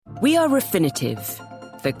We are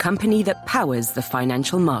Refinitiv, the company that powers the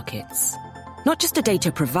financial markets. Not just a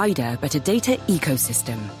data provider, but a data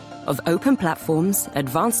ecosystem of open platforms,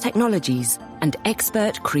 advanced technologies, and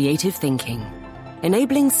expert creative thinking,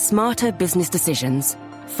 enabling smarter business decisions,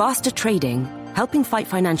 faster trading, helping fight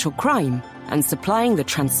financial crime, and supplying the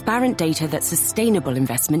transparent data that sustainable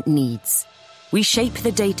investment needs. We shape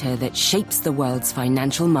the data that shapes the world's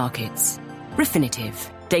financial markets.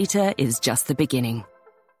 Refinitiv. Data is just the beginning.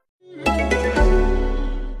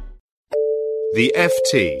 The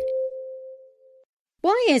FT.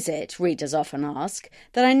 Why is it, readers often ask,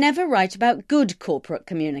 that I never write about good corporate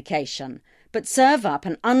communication, but serve up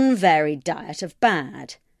an unvaried diet of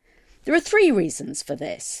bad? There are 3 reasons for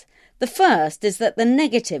this. The first is that the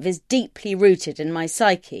negative is deeply rooted in my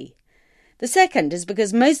psyche. The second is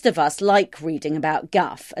because most of us like reading about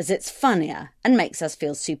guff, as it's funnier and makes us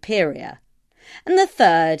feel superior. And the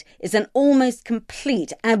third is an almost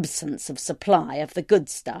complete absence of supply of the good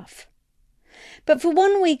stuff. But for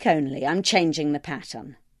 1 week only, I'm changing the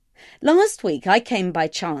pattern. Last week, I came by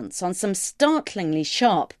chance on some startlingly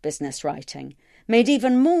sharp business writing, made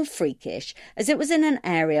even more freakish as it was in an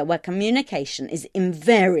area where communication is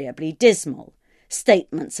invariably dismal,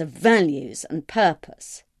 statements of values and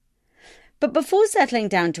purpose. But before settling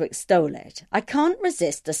down to extol it, I can't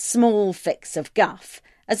resist a small fix of guff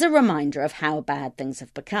as a reminder of how bad things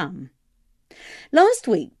have become. Last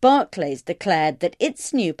week, Barclays declared that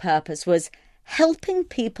its new purpose was helping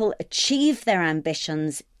people achieve their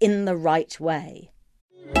ambitions in the right way.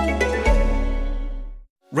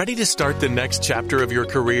 Ready to start the next chapter of your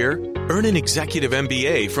career? Earn an executive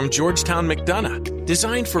MBA from Georgetown McDonough,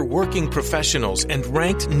 designed for working professionals and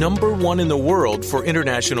ranked #1 in the world for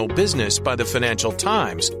international business by the Financial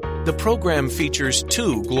Times. The program features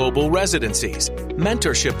 2 global residencies,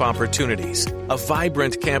 mentorship opportunities, a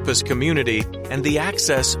vibrant campus community, and the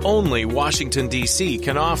access only Washington, D.C.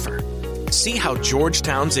 can offer. See how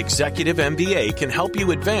Georgetown's Executive MBA can help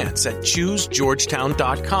you advance at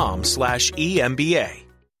choosegeorgetown.com/EMBA.